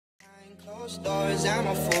Closed doors, I'm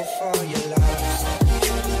a fool for your love.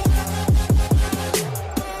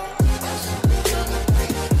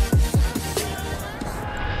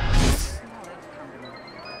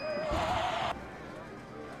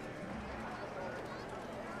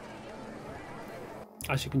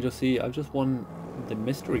 As you can just see, I've just won the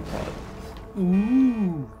mystery prize.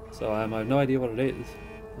 Ooh! So I have no idea what it is.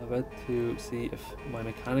 I'm about to see if my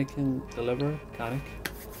mechanic can deliver. Mechanic.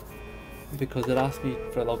 Because it asked me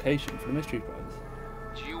for a location for the mystery prize.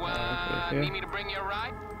 Do you need me to bring you a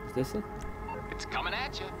ride? Is this it? It's coming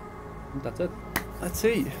at you. That's it. Let's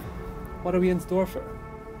see. What are we in store for?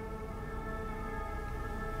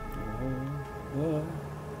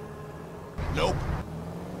 Nope.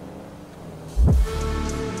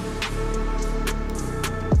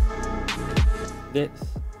 This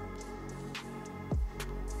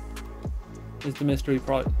is the mystery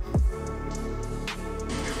prize.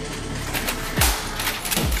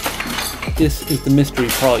 This is the mystery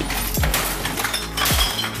prize.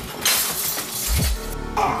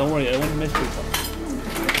 Don't worry, I won the mystery prize.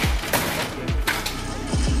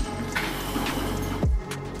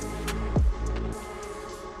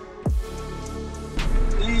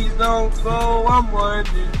 Please don't go, I'm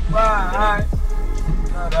wondering why.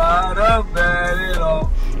 Not out of bed at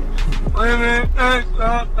all. Women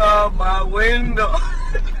look out my window.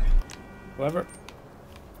 Whoever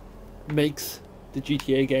makes the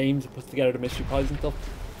GTA games and puts together the mystery prize and stuff.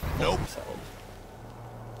 Nope.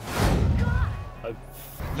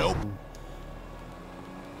 Nope.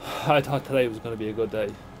 I thought today was going to be a good day.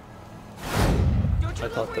 I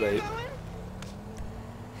thought today.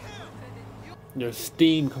 There's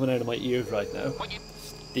steam coming out of my ears right now.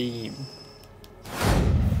 Steam.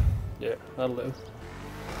 Yeah, that'll do.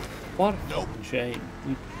 What a fucking shame.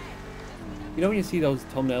 You know when you see those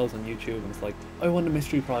thumbnails on YouTube and it's like, I won the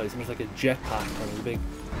mystery prize, and there's like a jetpack or there's a big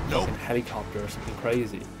fucking helicopter or something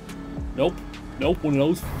crazy. Nope. Nope, one of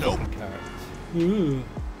those fucking cars.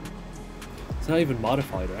 It's not even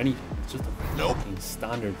modified or anything, it's just a fucking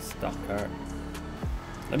standard stock car.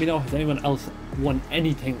 Let me know, has anyone else won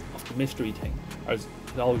anything of the mystery thing? Or is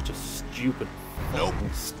it always just stupid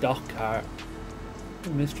fucking stock car? The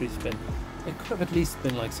mystery spin. It could have at least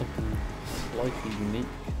been like something slightly unique.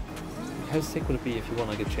 Like how sick would it be if you won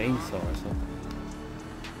like a chainsaw or something?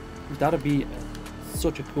 That'd be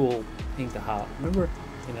such a cool thing to have. Remember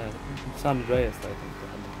in San Andreas, I think they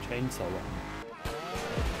had a chainsaw one.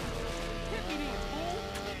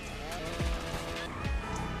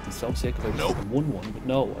 I'm so sick if I fucking won one, but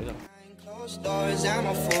no, I don't. Closed doors, I'm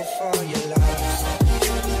a fool for your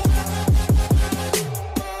love.